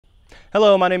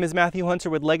Hello, my name is Matthew Hunter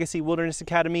with Legacy Wilderness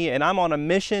Academy, and I'm on a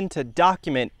mission to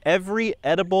document every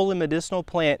edible and medicinal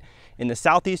plant in the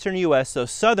southeastern U.S. so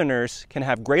Southerners can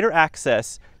have greater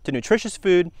access to nutritious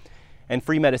food and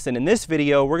free medicine. In this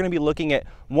video, we're going to be looking at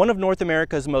one of North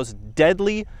America's most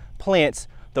deadly plants,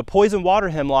 the poison water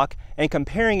hemlock, and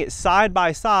comparing it side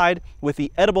by side with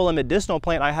the edible and medicinal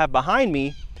plant I have behind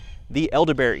me, the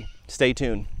elderberry. Stay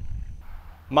tuned.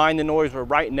 Mind the noise, we're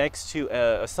right next to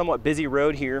a somewhat busy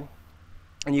road here.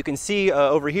 And you can see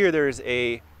over here there's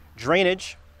a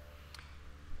drainage,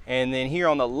 and then here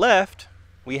on the left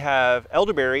we have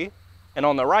elderberry, and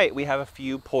on the right we have a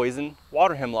few poison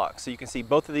water hemlocks. So you can see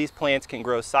both of these plants can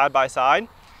grow side by side,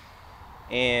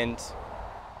 and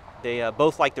they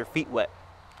both like their feet wet.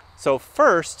 So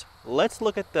first, let's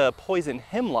look at the poison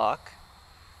hemlock,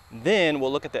 then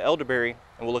we'll look at the elderberry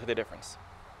and we'll look at the difference.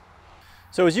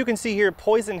 So as you can see here,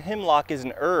 poison hemlock is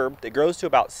an herb that grows to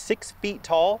about 6 feet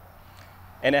tall,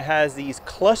 and it has these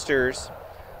clusters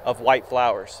of white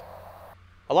flowers.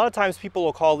 A lot of times people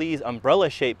will call these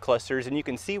umbrella-shaped clusters, and you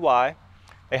can see why.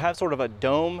 They have sort of a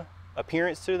dome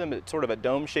appearance to them, sort of a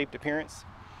dome-shaped appearance.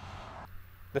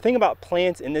 The thing about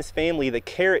plants in this family, the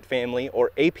carrot family,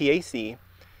 or Apiaceae,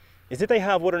 is that they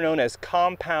have what are known as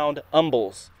compound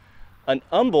umbels. An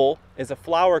umbel is a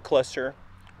flower cluster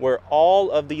where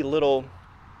all of the little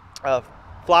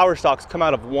flower stalks come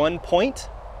out of one point.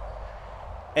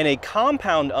 And a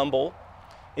compound umbel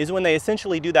is when they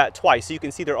essentially do that twice. So you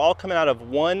can see they're all coming out of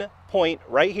one point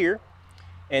right here.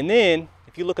 And then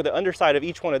if you look at the underside of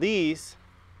each one of these,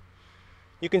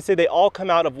 you can see they all come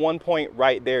out of one point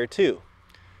right there too.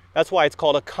 That's why it's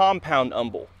called a compound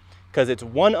umbel, because it's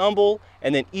one umbel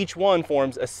and then each one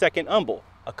forms a second umbel,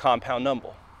 a compound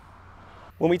umbel.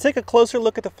 When we take a closer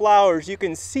look at the flowers, you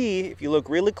can see, if you look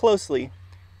really closely,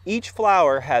 each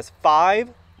flower has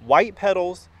 5 white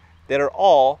petals that are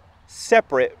all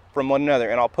separate from one another.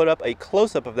 And I'll put up a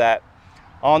close-up of that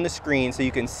on the screen so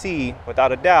you can see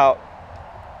without a doubt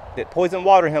that poison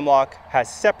water hemlock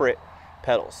has separate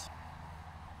petals.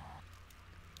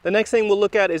 The next thing we'll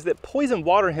look at is that poison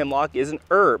water hemlock is an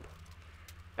herb.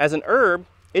 As an herb,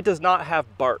 it does not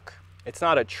have bark. It's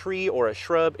not a tree or a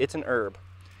shrub, it's an herb.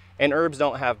 And herbs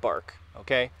don't have bark,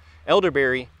 okay?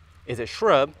 Elderberry is a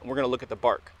shrub, and we're gonna look at the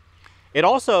bark. It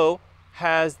also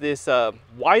has this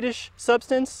whitish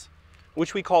substance,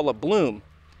 which we call a bloom.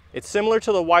 It's similar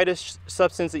to the whitish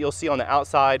substance that you'll see on the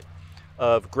outside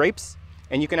of grapes,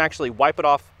 and you can actually wipe it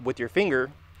off with your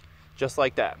finger, just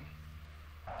like that.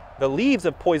 The leaves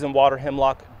of poison water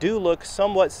hemlock do look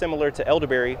somewhat similar to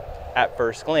elderberry at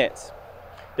first glance.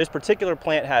 This particular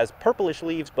plant has purplish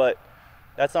leaves, but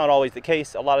that's not always the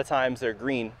case. A lot of times they're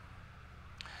green.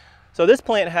 So this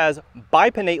plant has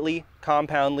bipinnately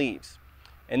compound leaves.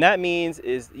 And that means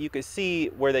is you can see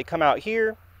where they come out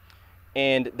here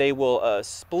and they will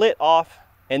split off,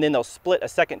 and then they'll split a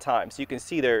second time. So you can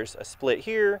see there's a split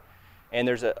here and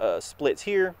there's a splits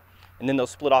here, and then they'll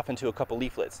split off into a couple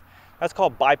leaflets. That's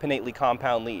called bipinnately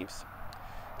compound leaves.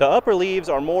 The upper leaves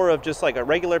are more of just like a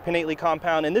regular pinnately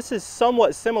compound, and this is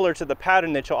somewhat similar to the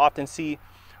pattern that you'll often see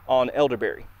on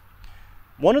elderberry.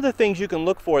 One of the things you can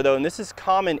look for though, and this is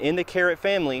common in the carrot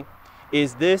family,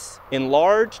 is this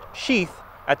enlarged sheath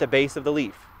at the base of the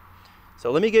leaf.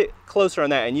 So let me get closer on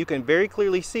that, and you can very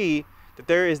clearly see that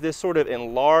there is this sort of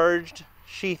enlarged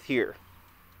sheath here.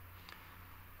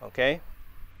 Okay.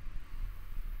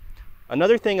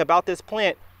 Another thing about this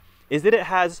plant is that it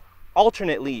has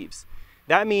alternate leaves.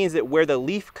 That means that where the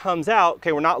leaf comes out,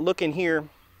 okay, we're not looking here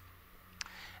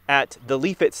at the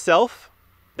leaf itself.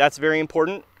 That's very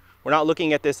important. We're not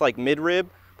looking at this like midrib,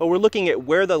 but we're looking at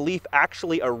where the leaf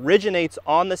actually originates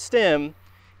on the stem.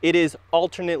 It is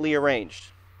alternately arranged.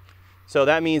 So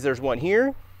that means there's one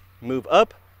here, move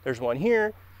up, there's one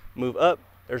here, move up,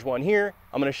 there's one here.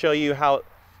 I'm going to show you how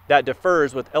that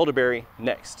differs with elderberry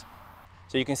next.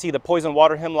 So you can see the poison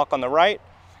water hemlock on the right.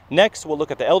 Next, we'll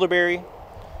look at the elderberry,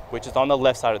 which is on the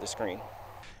left side of the screen.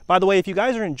 By the way, if you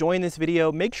guys are enjoying this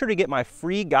video, make sure to get my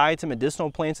free guide to medicinal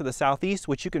plants of the Southeast,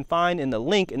 which you can find in the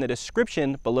link in the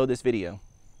description below this video.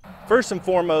 First and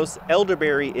foremost,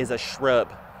 elderberry is a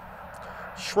shrub.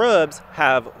 Shrubs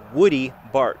have woody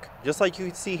bark. Just like you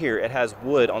can see here, it has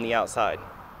wood on the outside.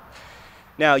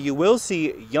 Now you will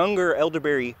see younger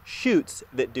elderberry shoots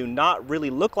that do not really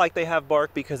look like they have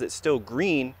bark because it's still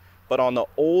green, but on the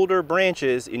older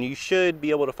branches, and you should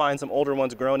be able to find some older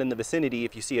ones growing in the vicinity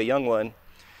if you see a young one,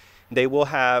 they will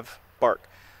have bark.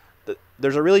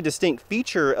 There's a really distinct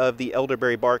feature of the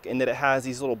elderberry bark in that it has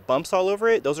these little bumps all over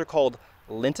it. Those are called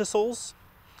lenticels.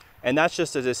 And that's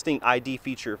just a distinct ID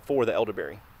feature for the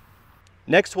elderberry.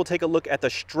 Next, we'll take a look at the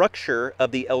structure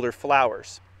of the elder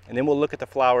flowers. and then we'll look at the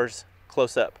flowers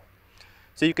close up.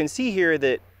 So you can see here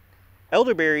that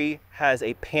elderberry has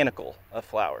a panicle of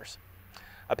flowers.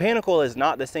 A panicle is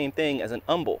not the same thing as an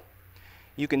umbel.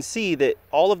 You can see that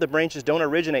all of the branches don't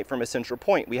originate from a central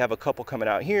point. We have a couple coming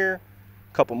out here,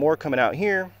 a couple more coming out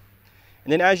here,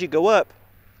 and then as you go up,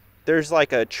 there's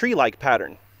like a tree-like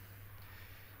pattern.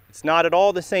 It's not at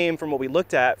all the same from what we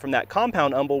looked at from that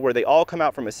compound umbel where they all come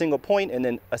out from a single point and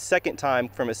then a second time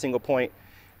from a single point.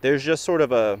 There's just sort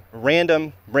of a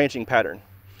random branching pattern.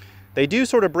 They do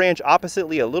sort of branch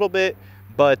oppositely a little bit,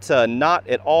 but not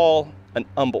at all an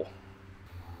umbel.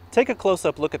 Take a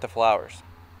close-up look at the flowers.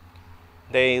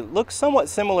 They look somewhat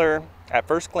similar at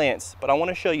first glance, but I want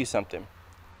to show you something.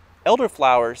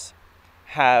 Elderflowers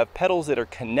have petals that are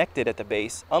connected at the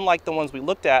base, unlike the ones we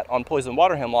looked at on poison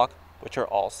water hemlock, which are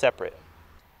all separate.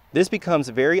 This becomes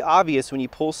very obvious when you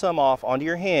pull some off onto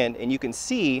your hand, and you can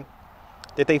see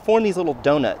that they form these little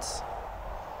donuts.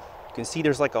 You can see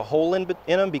there's like a hole in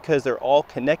them because they're all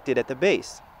connected at the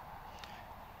base.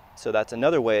 So that's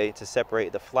another way to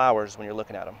separate the flowers when you're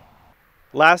looking at them.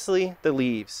 Lastly, the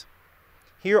leaves.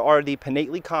 Here are the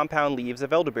pinnately compound leaves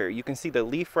of elderberry. You can see the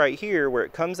leaf right here where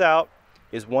it comes out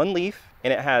is one leaf,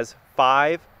 and it has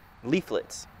 5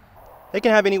 leaflets. They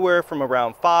can have anywhere from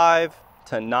around 5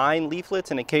 to 9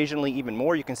 leaflets and occasionally even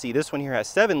more. You can see this one here has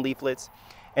 7 leaflets,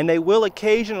 and they will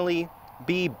occasionally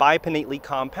be bipinnately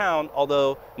compound,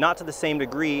 although not to the same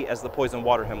degree as the poison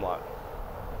water hemlock.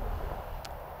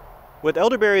 With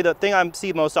elderberry, the thing I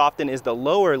see most often is the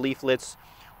lower leaflets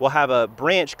will have a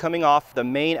branch coming off the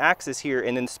main axis here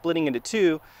and then splitting into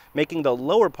 2, making the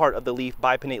lower part of the leaf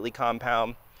bipinnately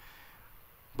compound.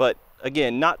 But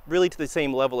again, not really to the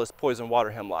same level as poison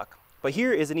water hemlock. But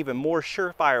here is an even more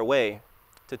surefire way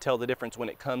to tell the difference when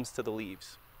it comes to the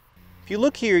leaves. If you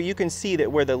look here, you can see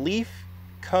that where the leaf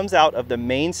comes out of the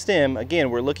main stem,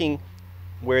 again, we're looking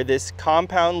where this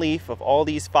compound leaf of all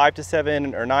these 5 to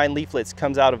 7 or 9 leaflets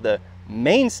comes out of the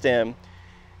main stem,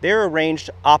 they're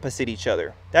arranged opposite each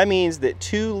other. That means that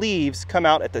 2 leaves come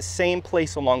out at the same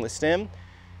place along the stem.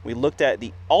 We looked at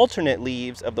the alternate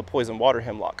leaves of the poison water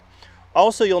hemlock.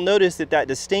 Also, you'll notice that that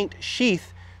distinct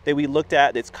sheath that we looked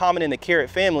at that's common in the carrot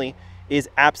family is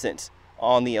absent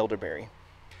on the elderberry.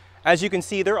 As you can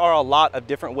see, there are a lot of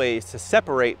different ways to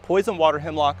separate poison water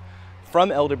hemlock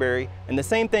from elderberry, and the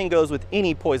same thing goes with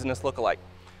any poisonous lookalike.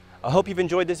 I hope you've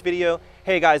enjoyed this video.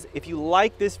 Hey guys, if you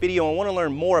like this video and want to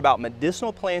learn more about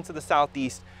medicinal plants of the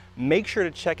Southeast, make sure to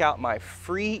check out my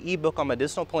free ebook on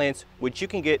medicinal plants, which you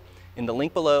can get in the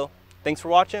link below. Thanks for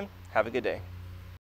watching. Have a good day.